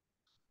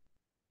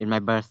in my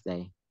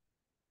birthday.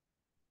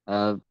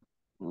 Uh,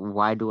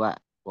 why do I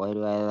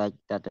like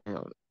that?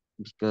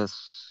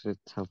 Because it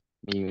helped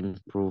me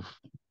improve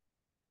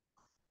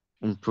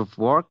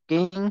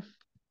working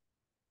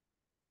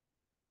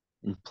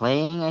and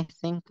playing, I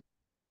think,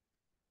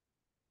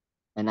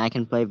 and I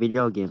can play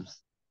video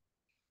games.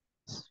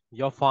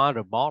 Your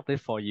father bought it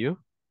for you?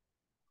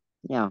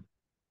 Yeah,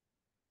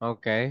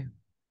 Okay.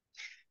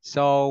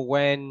 So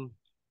when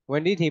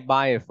did he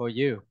buy it for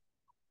you?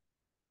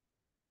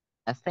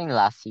 I think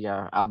last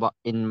year about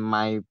in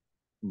my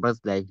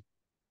birthday.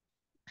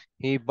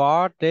 He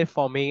bought it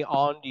for me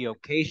on the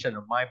occasion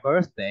of my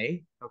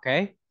birthday.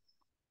 Okay.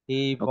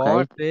 He Okay,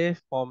 bought it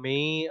for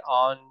me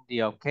on the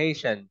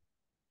occasion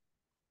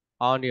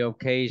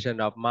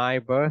of my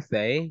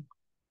birthday.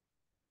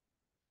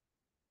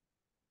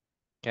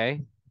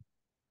 Okay.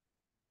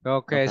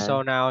 Okay, okay.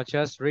 so now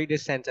just read the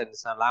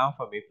sentence aloud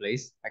for me,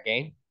 please.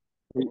 Again.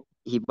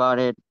 He bought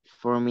it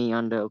for me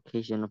on the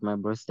occasion of my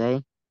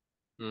birthday.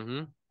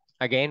 Mm-hmm.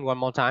 Again, one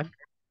more time.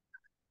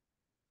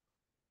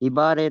 He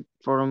bought it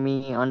for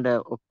me on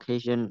the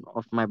occasion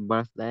of my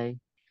birthday.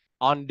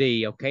 On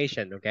the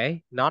occasion,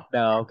 okay? Not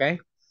the, okay?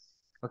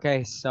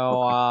 Okay, so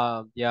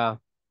Okay. yeah.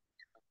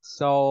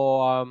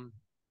 So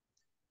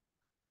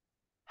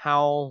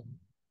how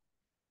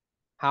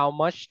how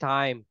much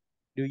time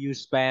do you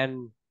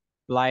spend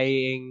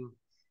playing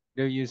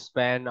do you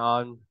spend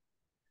on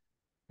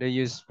do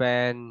you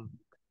spend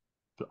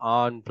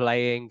on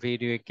playing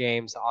video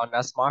games on a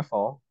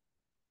smartphone?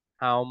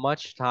 How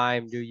much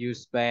time do you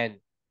spend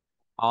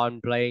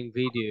on playing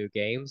video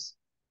games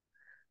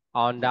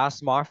on that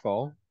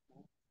smartphone?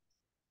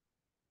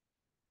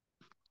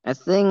 I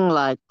think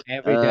like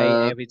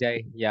Every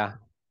day, yeah.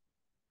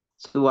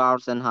 2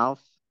 hours and a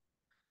half.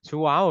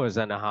 2 hours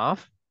and a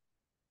half.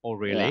 Oh,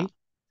 Yeah, really?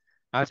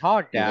 I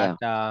thought that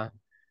yeah.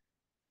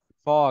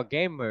 for a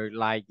gamer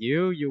like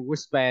you would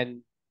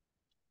spend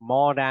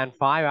more than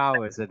 5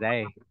 hours a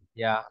day.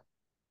 Yeah.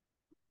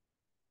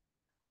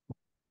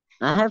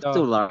 I have to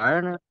So,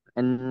 learn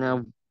and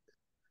mm-hmm.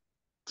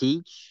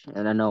 teach.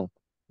 And I know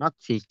not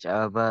teach,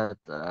 but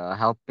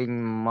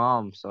helping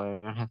mom. So I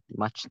don't have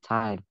much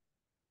time.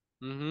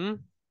 Mm-hmm.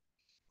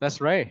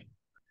 That's right.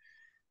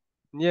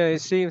 Yeah, it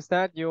seems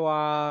that you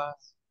are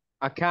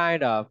a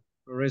kind of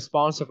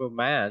responsible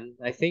man.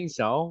 I think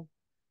so.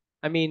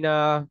 I mean,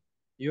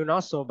 you're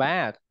not so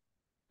bad.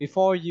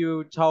 Before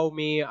you told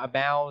me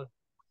about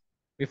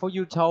before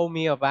you told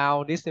me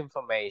about this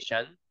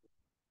information,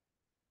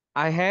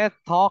 I had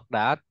thought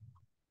that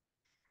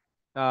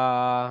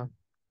uh,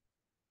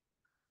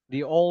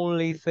 the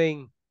only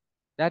thing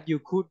that you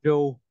could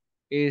do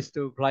is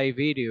to play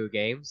video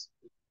games.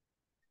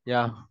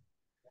 Yeah.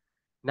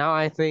 Now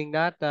I think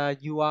that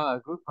you are a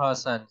good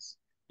person.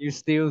 You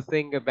still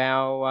think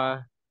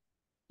about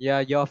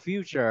your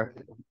future.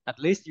 At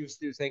least you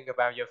still think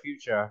about your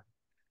future.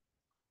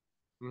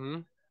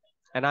 Hmm.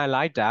 And I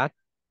like that.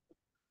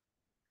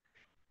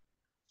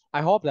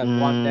 I hope that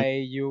one Mm,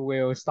 day you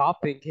will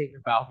stop thinking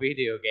about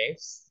video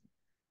games.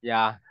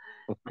 Yeah,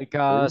 okay.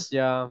 because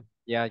yeah.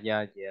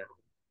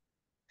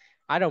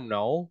 I don't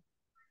know.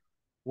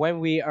 When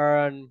we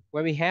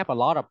have a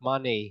lot of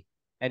money,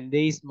 and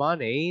these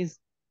monies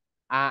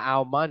are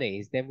our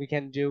monies, then we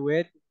can do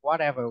it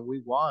whatever we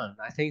want.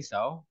 I think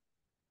so.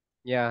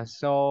 Yeah.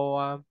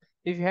 So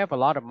if you have a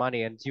lot of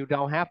money and you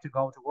don't have to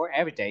go to work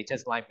every day,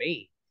 just like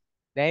me,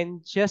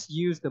 then just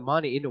use the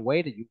money in the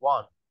way that you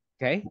want.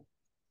 Okay?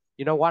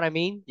 You know what I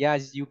mean?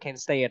 Yes, you can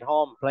stay at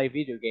home, play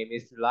video game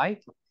if you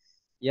like.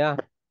 Yeah,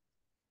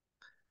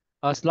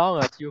 as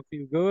long as you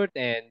feel good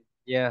and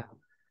yeah,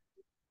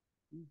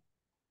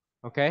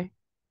 okay.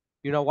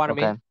 You know what I Okay.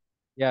 mean?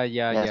 Yeah.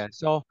 Yes.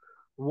 So,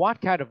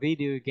 what kind of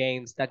video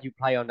games that you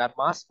play on that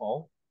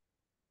smartphone?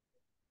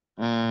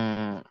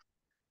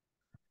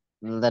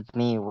 Let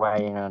me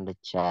write it on the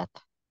chat.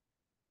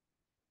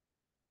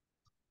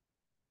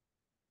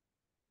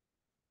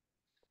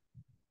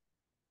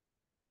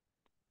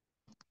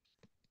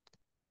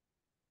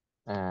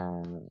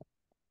 Um,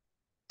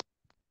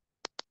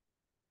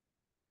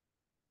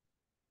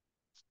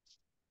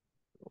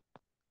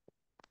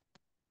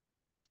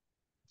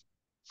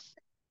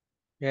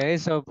 Okay,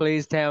 so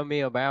please tell me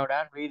about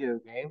that video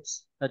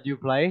games that you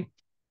play.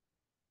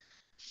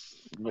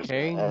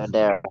 Okay.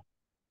 there.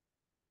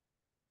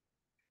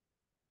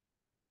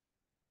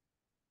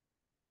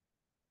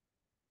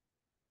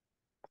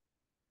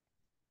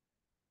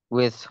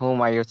 With whom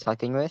are you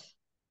talking with?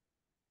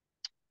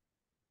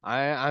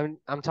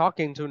 I'm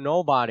talking to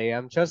nobody.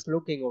 I'm just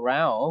looking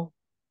around.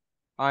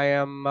 I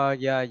am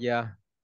yeah, yeah.